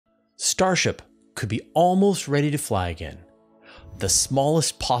Starship could be almost ready to fly again. The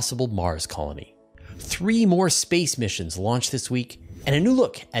smallest possible Mars colony. 3 more space missions launched this week, and a new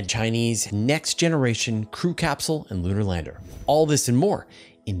look at Chinese next generation crew capsule and lunar lander. All this and more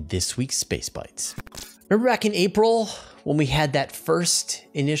in this week's Space Bites. Remember back in April when we had that first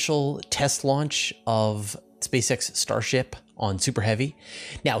initial test launch of SpaceX Starship on Super Heavy?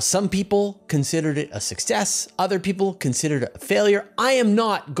 Now, some people considered it a success. Other people considered it a failure. I am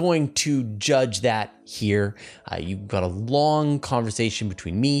not going to judge that here. You've got a long conversation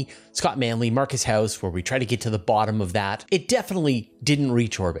between me, Scott Manley, Marcus House, where we try to get to the bottom of that. It definitely didn't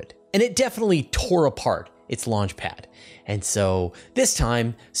reach orbit, and it definitely tore apart its launch pad. And so this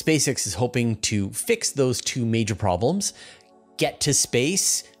time, SpaceX is hoping to fix those 2 major problems: get to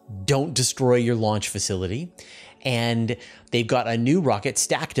space, don't destroy your launch facility. And they've got a new rocket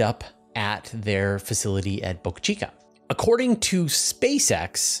stacked up at their facility at Boca Chica. According to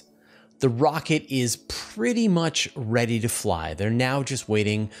SpaceX, the rocket is pretty much ready to fly. They're now just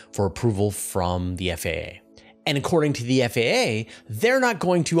waiting for approval from the FAA. And according to the FAA, they're not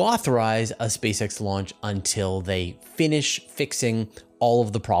going to authorize a SpaceX launch until they finish fixing all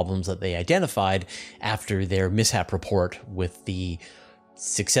of the problems that they identified after their mishap report with the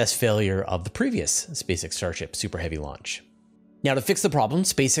success failure of the previous SpaceX Starship Super Heavy launch. Now, to fix the problem,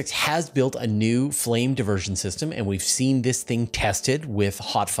 SpaceX has built a new flame diversion system, and we've seen this thing tested with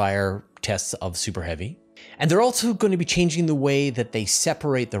hot fire tests of Super Heavy. And they're also going to be changing the way that they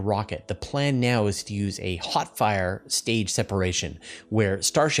separate the rocket. The plan now is to use a hot fire stage separation, where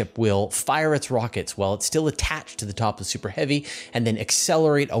Starship will fire its rockets while it's still attached to the top of Super Heavy, and then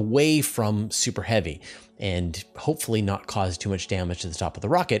accelerate away from Super Heavy, and hopefully not cause too much damage to the top of the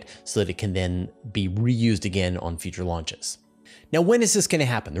rocket so that it can then be reused again on future launches. Now, when is this going to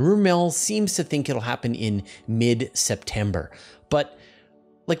happen? The rumor mill seems to think it'll happen in mid-September, but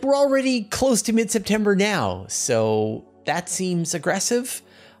we're already close to mid-September now, so that seems aggressive.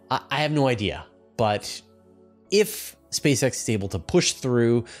 I have no idea, but if SpaceX is able to push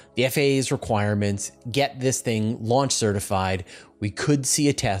through the FAA's requirements, get this thing launch certified, we could see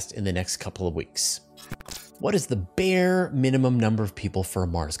a test in the next couple of weeks. What is the bare minimum number of people for a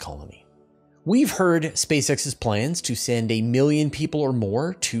Mars colony? We've heard SpaceX's plans to send 1 million people or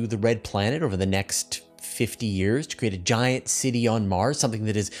more to the Red Planet over the next 50 years to create a giant city on Mars, something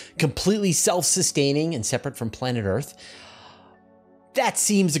that is completely self-sustaining and separate from planet Earth. That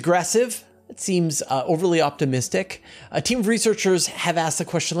seems aggressive. It seems overly optimistic. A team of researchers have asked the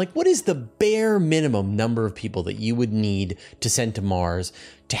question, what is the bare minimum number of people that you would need to send to Mars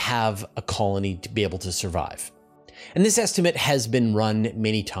to have a colony to be able to survive? And this estimate has been run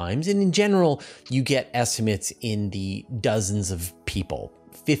many times. And in general, you get estimates in the dozens of people,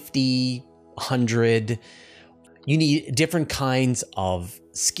 50, 100. You need different kinds of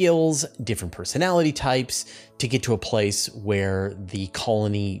skills, different personality types to get to a place where the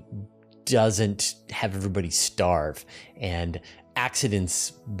colony doesn't have everybody starve and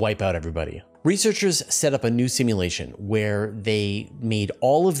accidents wipe out everybody. Researchers set up a new simulation where they made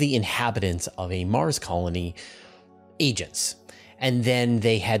all of the inhabitants of a Mars colony agents. And then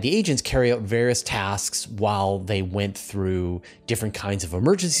they had the agents carry out various tasks while they went through different kinds of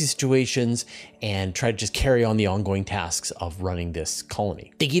emergency situations and tried to just carry on the ongoing tasks of running this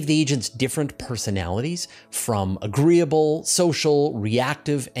colony. They gave the agents different personalities, from agreeable, social,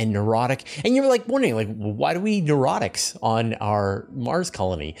 reactive, and neurotic. And you're wondering, why do we need neurotics on our Mars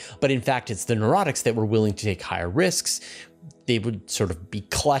colony? But in fact, it's the neurotics that were willing to take higher risks. They would sort of be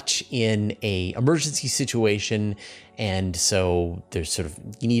clutch in a emergency situation. And so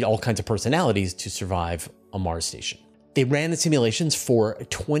you need all kinds of personalities to survive a Mars station. They ran the simulations for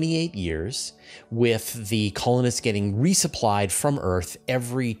 28 years, with the colonists getting resupplied from Earth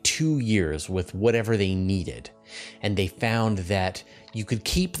every 2 years with whatever they needed. And they found that you could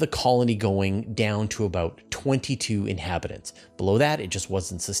keep the colony going down to about 22 inhabitants. Below that, it just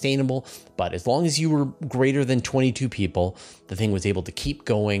wasn't sustainable. But as long as you were greater than 22 people, the thing was able to keep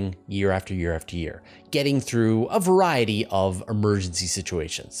going year after year after year, getting through a variety of emergency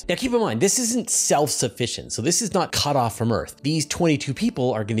situations. Now, keep in mind, this isn't self-sufficient. So this is not cut off from Earth. These 22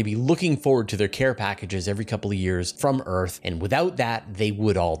 people are going to be looking forward to their care packages every couple of years from Earth. And without that, they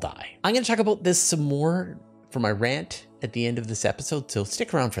would all die. I'm going to talk about this some more for my rant at the end of this episode, so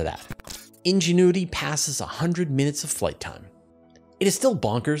stick around for that. Ingenuity passes 100 minutes of flight time. It is still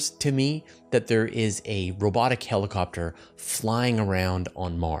bonkers to me that there is a robotic helicopter flying around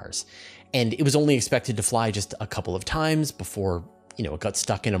on Mars. And it was only expected to fly just a couple of times before, it got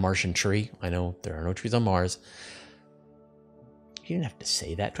stuck in a Martian tree. I know there are no trees on Mars. You didn't have to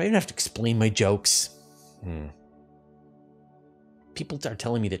say that. Do I even have to explain my jokes? People are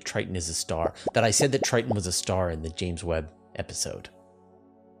telling me that Triton is a star, that I said that Triton was a star in the James Webb episode.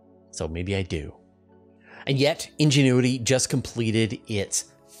 So maybe I do. And yet, Ingenuity just completed its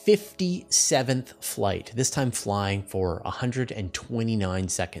 57th flight, this time flying for 129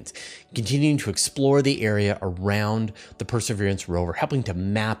 seconds, continuing to explore the area around the Perseverance rover, helping to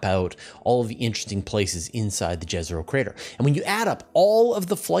map out all of the interesting places inside the Jezero crater. And when you add up all of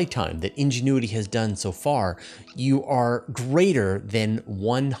the flight time that Ingenuity has done so far, you are greater than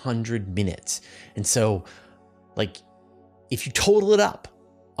 100 minutes. And so, like, if you total it up,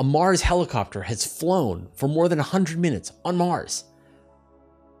 a Mars helicopter has flown for more than 100 minutes on Mars.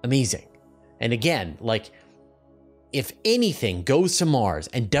 Amazing. And again, like, if anything goes to Mars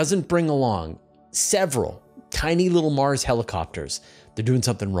and doesn't bring along several tiny little Mars helicopters, they're doing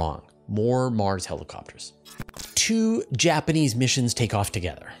something wrong. More Mars helicopters. 2 Japanese missions take off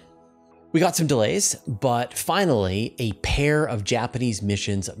together. We got some delays, but finally a pair of Japanese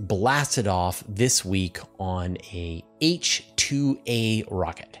missions blasted off this week on a H-2A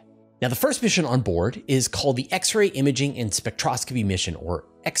rocket. Now, the first mission on board is called the X-ray Imaging and Spectroscopy Mission, or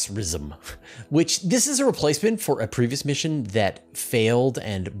XRISM, which this is a replacement for a previous mission that failed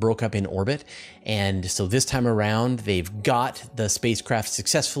and broke up in orbit. And so this time around, they've got the spacecraft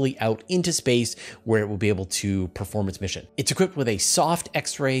successfully out into space where it will be able to perform its mission. It's equipped with a soft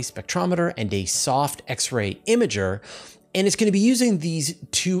X-ray spectrometer and a soft X-ray imager. And it's going to be using these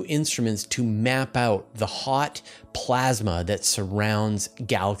 2 instruments to map out the hot plasma that surrounds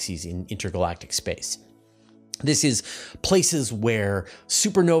galaxies in intergalactic space. This is places where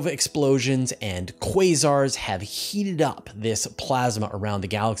supernova explosions and quasars have heated up this plasma around the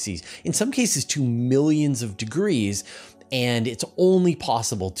galaxies, in some cases to millions of degrees, and it's only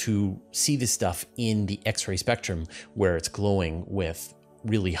possible to see this stuff in the X-ray spectrum where it's glowing with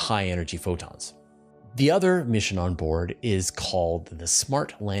really high energy photons. The other mission on board is called the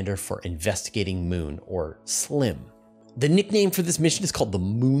Smart Lander for Investigating Moon, or SLIM. The nickname for this mission is called the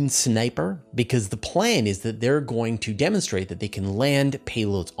Moon Sniper because the plan is that they're going to demonstrate that they can land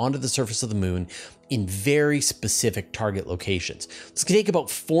payloads onto the surface of the moon in very specific target locations. It's going to take about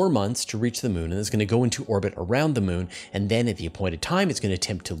 4 months to reach the moon, and it's going to go into orbit around the moon, and then at the appointed time, it's going to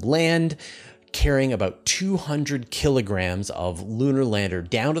attempt to land, carrying about 200 kilograms of lunar lander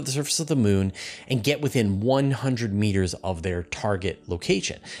down to the surface of the moon and get within 100 meters of their target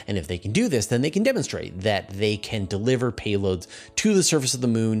location. And if they can do this, then they can demonstrate that they can deliver payloads to the surface of the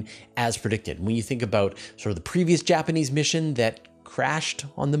moon as predicted. When you think about sort of the previous Japanese mission that crashed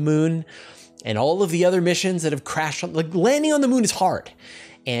on the moon and all of the other missions that have crashed on, like, landing on the moon is hard.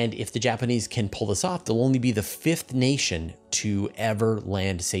 And if the Japanese can pull this off, they'll only be the 5th nation to ever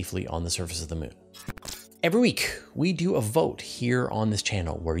land safely on the surface of the moon. Every week, we do a vote here on this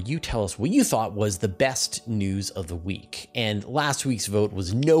channel where you tell us what you thought was the best news of the week. And last week's vote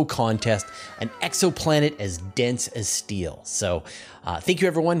was no contest, an exoplanet as dense as steel. So thank you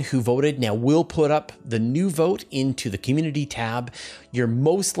everyone who voted. Now we'll put up the new vote into the community tab. You're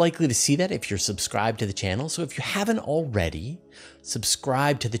most likely to see that if you're subscribed to the channel. So if you haven't already,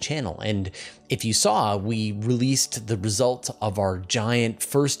 subscribe to the channel. And if you saw, we released the results of our giant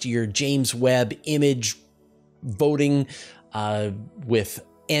first-year James Webb image voting with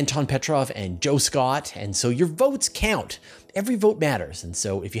Anton Petrov and Joe Scott. And so your votes count. Every vote matters. And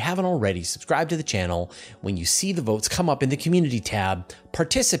so if you haven't already, subscribe to the channel. When you see the votes come up in the community tab,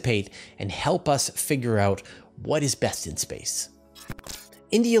 participate and help us figure out what is best in space.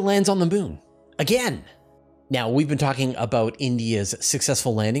 India lands on the moon again. Now, we've been talking about India's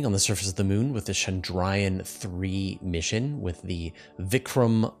successful landing on the surface of the moon with the Chandrayaan-3 mission with the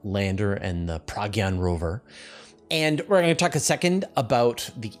Vikram lander and the Pragyan rover. And we're going to talk a second about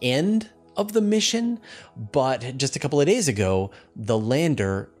the end of the mission, but just a couple of days ago, the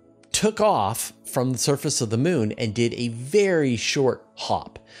lander took off from the surface of the moon and did a very short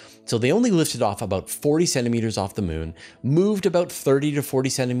hop. So they only lifted off about 40 centimeters off the moon, moved about 30 to 40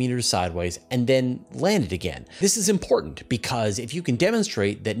 centimeters sideways, and then landed again. This is important because if you can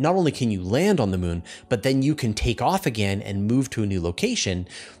demonstrate that not only can you land on the moon, but then you can take off again and move to a new location,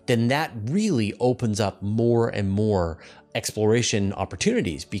 then that really opens up more and more exploration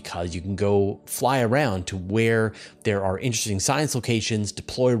opportunities because you can go fly around to where there are interesting science locations,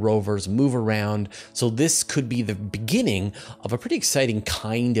 deploy rovers, move around. So this could be the beginning of a pretty exciting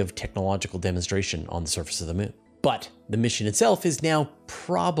kind of technological demonstration on the surface of the moon. But the mission itself is now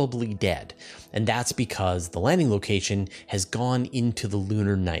probably dead. And that's because the landing location has gone into the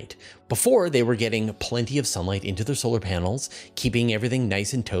lunar night. Before, they were getting plenty of sunlight into their solar panels, keeping everything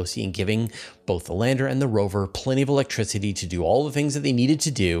nice and toasty and giving both the lander and the rover plenty of electricity to do all the things that they needed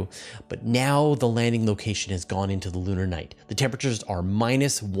to do. But now the landing location has gone into the lunar night. The temperatures are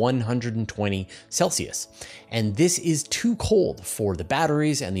minus 120 Celsius. And this is too cold for the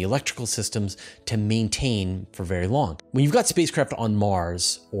batteries and the electrical systems to maintain for very long. When you've got spacecraft on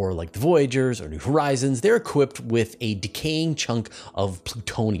Mars, or like the Voyagers or New Horizons, they're equipped with a decaying chunk of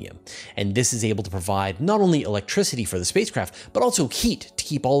plutonium. And this is able to provide not only electricity for the spacecraft, but also heat to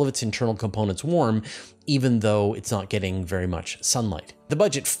keep all of its internal components warm, even though it's not getting very much sunlight. The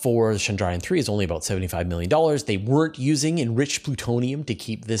budget for Chandrayaan-3 is only about $75 million. They weren't using enriched plutonium to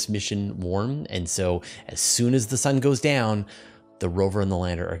keep this mission warm. And so as soon as the sun goes down, the rover and the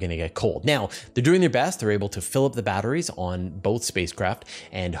lander are going to get cold. Now, they're doing their best. They're able to fill up the batteries on both spacecraft,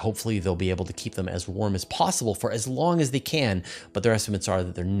 and hopefully they'll be able to keep them as warm as possible for as long as they can, but their estimates are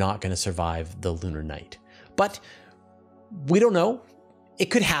that they're not going to survive the lunar night. But we don't know. It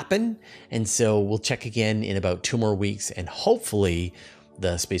could happen, and so we'll check again in about 2 more weeks, and hopefully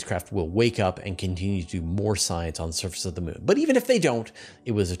the spacecraft will wake up and continue to do more science on the surface of the moon. But even if they don't,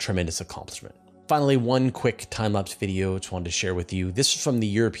 it was a tremendous accomplishment. Finally, one quick time-lapse video I just wanted to share with you. This is from the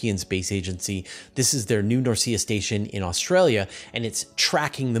European Space Agency. This is their new Norcia station in Australia, and it's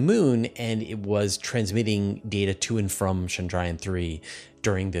tracking the moon, and it was transmitting data to and from Chandrayaan-3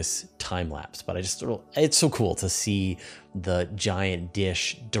 during this time-lapse. But it's so cool to see the giant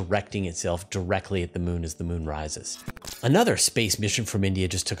dish directing itself directly at the moon as the moon rises. Another space mission from India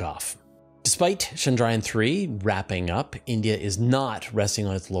just took off. Despite Chandrayaan-3 wrapping up, India is not resting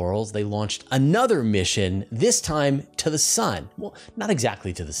on its laurels. They launched another mission, this time to the sun. Well, not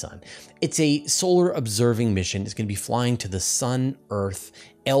exactly to the sun. It's a solar observing mission. It's going to be flying to the Sun-Earth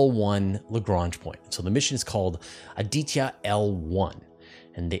L1 Lagrange point. So the mission is called Aditya L1.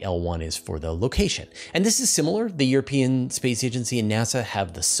 And the L1 is for the location. And this is similar. The European Space Agency and NASA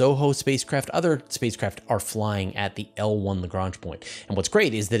have the SOHO spacecraft. Other spacecraft are flying at the L1 Lagrange point. And what's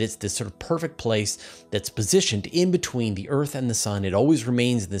great is that it's this sort of perfect place that's positioned in between the Earth and the sun. It always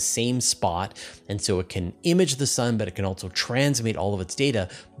remains in the same spot. And so it can image the sun, but it can also transmit all of its data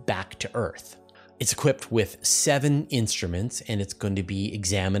back to Earth. It's equipped with 7 instruments, and it's going to be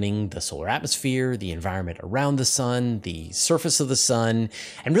examining the solar atmosphere, the environment around the sun, the surface of the sun,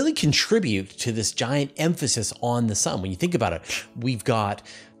 and really contribute to this giant emphasis on the sun. When you think about it, we've got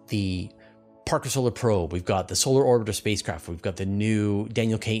the Parker Solar Probe, we've got the Solar Orbiter spacecraft, we've got the new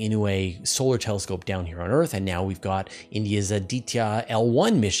Daniel K. Inouye solar telescope down here on Earth, and now we've got India's Aditya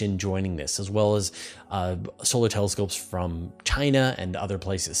L1 mission joining this, as well as solar telescopes from China and other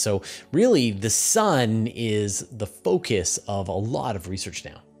places. So really, the sun is the focus of a lot of research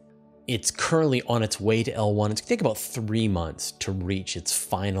now. It's currently on its way to L1. It's going to take about 3 months to reach its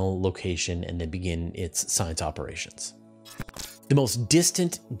final location and then begin its science operations. The most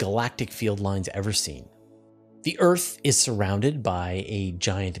distant galactic field lines ever seen. The Earth is surrounded by a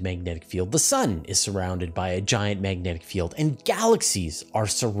giant magnetic field. The sun is surrounded by a giant magnetic field, and galaxies are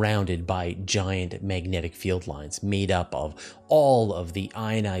surrounded by giant magnetic field lines made up of all of the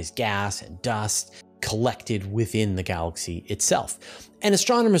ionized gas and dust collected within the galaxy itself. And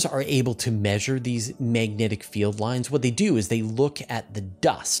astronomers are able to measure these magnetic field lines. What they do is they look at the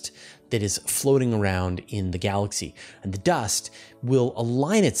dust that is floating around in the galaxy, and the dust will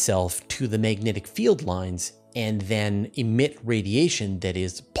align itself to the magnetic field lines and then emit radiation that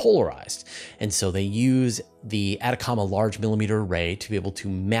is polarized. And so they use the Atacama Large Millimeter Array to be able to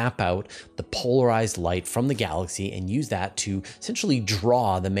map out the polarized light from the galaxy and use that to essentially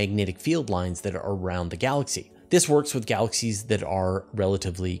draw the magnetic field lines that are around the galaxy. This works with galaxies that are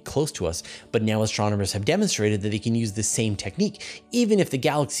relatively close to us, but now astronomers have demonstrated that they can use the same technique, even if the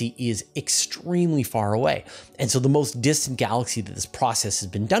galaxy is extremely far away. And so the most distant galaxy that this process has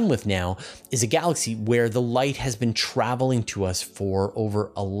been done with now is a galaxy where the light has been traveling to us for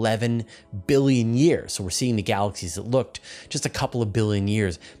over 11 billion years. So we're seeing the galaxies that looked just a couple of billion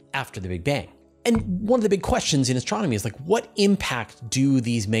years after the Big Bang. And one of the big questions in astronomy is like, what impact do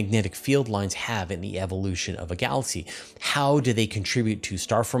these magnetic field lines have in the evolution of a galaxy? How do they contribute to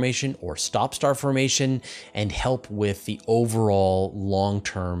star formation or stop star formation and help with the overall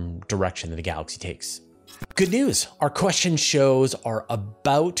long-term direction that a galaxy takes? Good news, our question shows are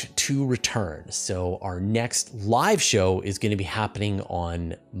about to return. So our next live show is going to be happening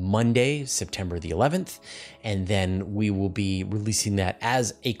on Monday, September the 11th. And then we will be releasing that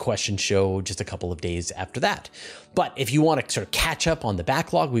as a question show just a couple of days after that. But if you want to sort of catch up on the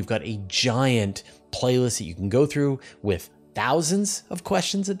backlog, we've got a giant playlist that you can go through with thousands of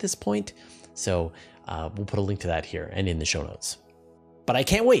questions at this point. So we'll put a link to that here and in the show notes. But I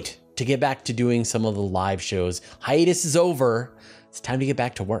can't wait to get back to doing some of the live shows. Hiatus is over. It's time to get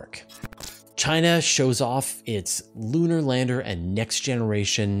back to work. China shows off its lunar lander and next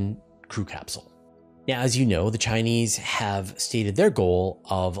generation crew capsule. Now, as you know, the Chinese have stated their goal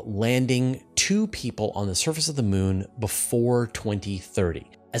of landing 2 people on the surface of the moon before 2030.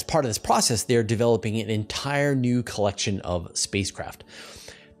 As part of this process, they're developing an entire new collection of spacecraft.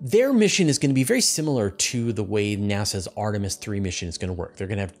 Their mission is going to be very similar to the way NASA's Artemis 3 mission is going to work. They're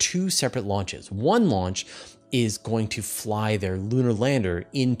going to have 2 separate launches. One launch is going to fly their lunar lander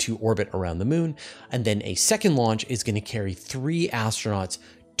into orbit around the moon, and then a second launch is going to carry 3 astronauts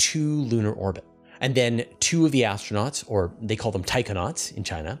to lunar orbit. And then 2 of the astronauts, or they call them taikonauts in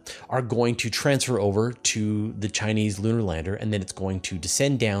China, are going to transfer over to the Chinese lunar lander, and then it's going to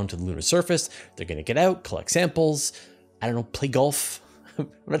descend down to the lunar surface. They're going to get out, collect samples, I don't know, play golf. I'm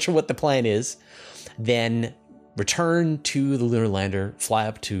not sure what the plan is. Then return to the lunar lander, fly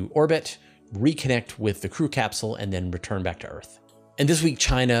up to orbit, reconnect with the crew capsule, and then return back to Earth. And this week,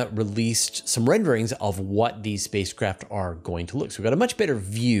 China released some renderings of what these spacecraft are going to look. So we've got a much better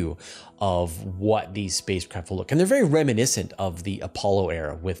view of what these spacecraft will look. And they're very reminiscent of the Apollo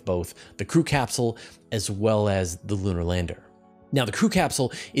era with both the crew capsule as well as the lunar lander. Now, the crew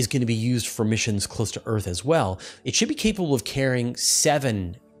capsule is going to be used for missions close to Earth as well. It should be capable of carrying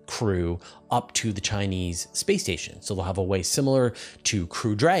 7 crew up to the Chinese space station. So they'll have a way similar to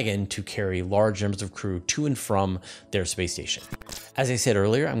Crew Dragon to carry large numbers of crew to and from their space station. As I said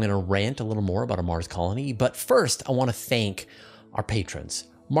earlier, I'm going to rant a little more about a Mars colony, but first I want to thank our patrons.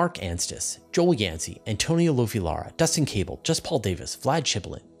 Mark Anstis, Joel Yancey, Antonio Lofilara, Dustin Cable, Just Paul Davis, Vlad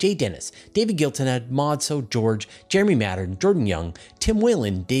Chiplin, Jay Dennis, David Giltonhead, Modso, George, Jeremy Mattern, Jordan Young, Tim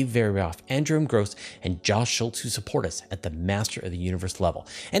Whalen, Dave Verioff, Andrew M. Gross, and Josh Schultz, who support us at the Master of the Universe level,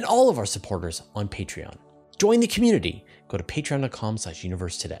 and all of our supporters on Patreon. Join the community. Go to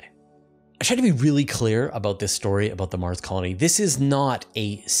patreon.com/universe today. I try to be really clear about this story about the Mars colony. This is not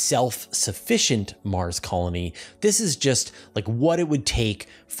a self-sufficient Mars colony. This is just like what it would take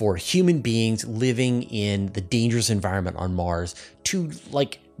for human beings living in the dangerous environment on Mars to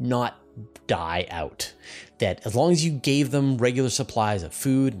like not die out. That as long as you gave them regular supplies of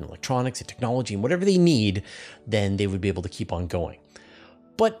food and electronics and technology and whatever they need, then they would be able to keep on going.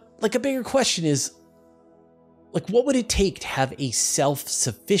 But like a bigger question is, like, what would it take to have a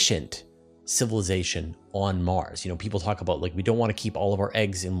self-sufficient civilization on Mars? You know, people talk about like, we don't want to keep all of our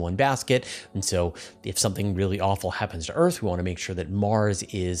eggs in one basket. And so if something really awful happens to Earth, we want to make sure that Mars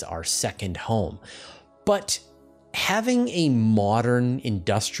is our second home. But having a modern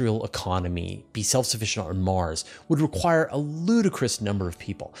industrial economy be self-sufficient on Mars would require a ludicrous number of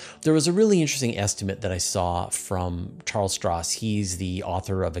people. There was a really interesting estimate that I saw from Charles Strauss. He's the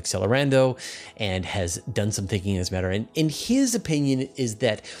author of Accelerando and has done some thinking in this matter. And his opinion is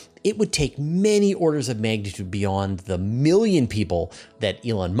that it would take many orders of magnitude beyond the 1 million people that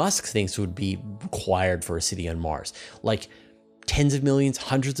Elon Musk thinks would be required for a city on Mars. Like tens of millions,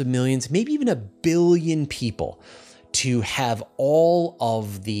 hundreds of millions, maybe even 1 billion people to have all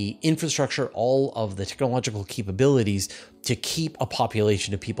of the infrastructure, all of the technological capabilities to keep a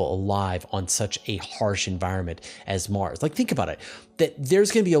population of people alive on such a harsh environment as Mars. Like, think about it, that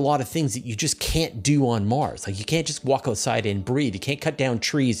there's going to be a lot of things that you just can't do on Mars. Like, you can't just walk outside and breathe. You can't cut down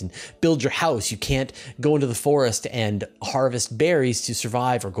trees and build your house. You can't go into the forest and harvest berries to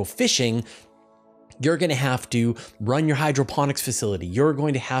survive or go fishing. You're going to have to run your hydroponics facility. You're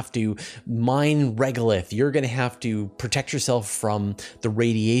going to have to mine regolith. You're going to have to protect yourself from the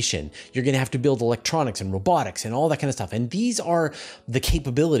radiation. You're going to have to build electronics and robotics and all that kind of stuff. And these are the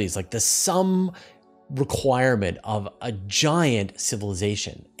capabilities, like the sum requirement of a giant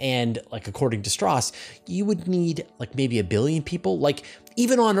civilization. And like, according to Strauss, you would need like maybe 1 billion people, like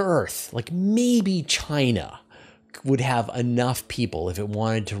even on Earth, like maybe China would have enough people if it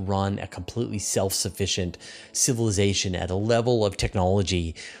wanted to run a completely self-sufficient civilization at a level of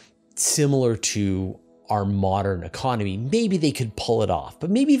technology similar to our modern economy. Maybe they could pull it off, but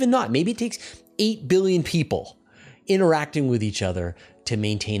maybe even not. Maybe it takes 8 billion people interacting with each other to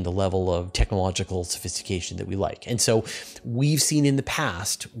maintain the level of technological sophistication that we like. And so we've seen in the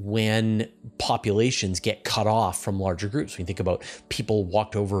past when populations get cut off from larger groups, we think about people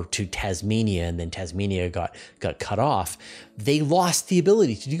walked over to Tasmania and then Tasmania got cut off, they lost the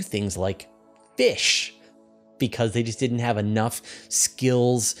ability to do things like fish because they just didn't have enough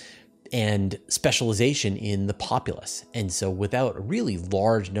skills and specialization in the populace. And so without a really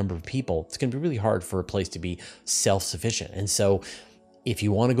large number of people, it's going to be really hard for a place to be self-sufficient. And so if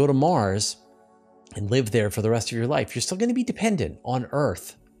you want to go to Mars and live there for the rest of your life, you're still going to be dependent on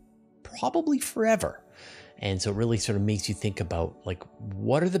Earth probably forever. And so it really sort of makes you think about, like,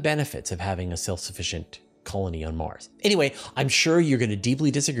 what are the benefits of having a self-sufficient colony on Mars? Anyway, I'm sure you're going to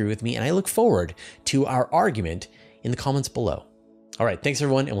deeply disagree with me, and I look forward to our argument in the comments below. All right, thanks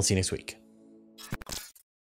everyone, and we'll see you next week.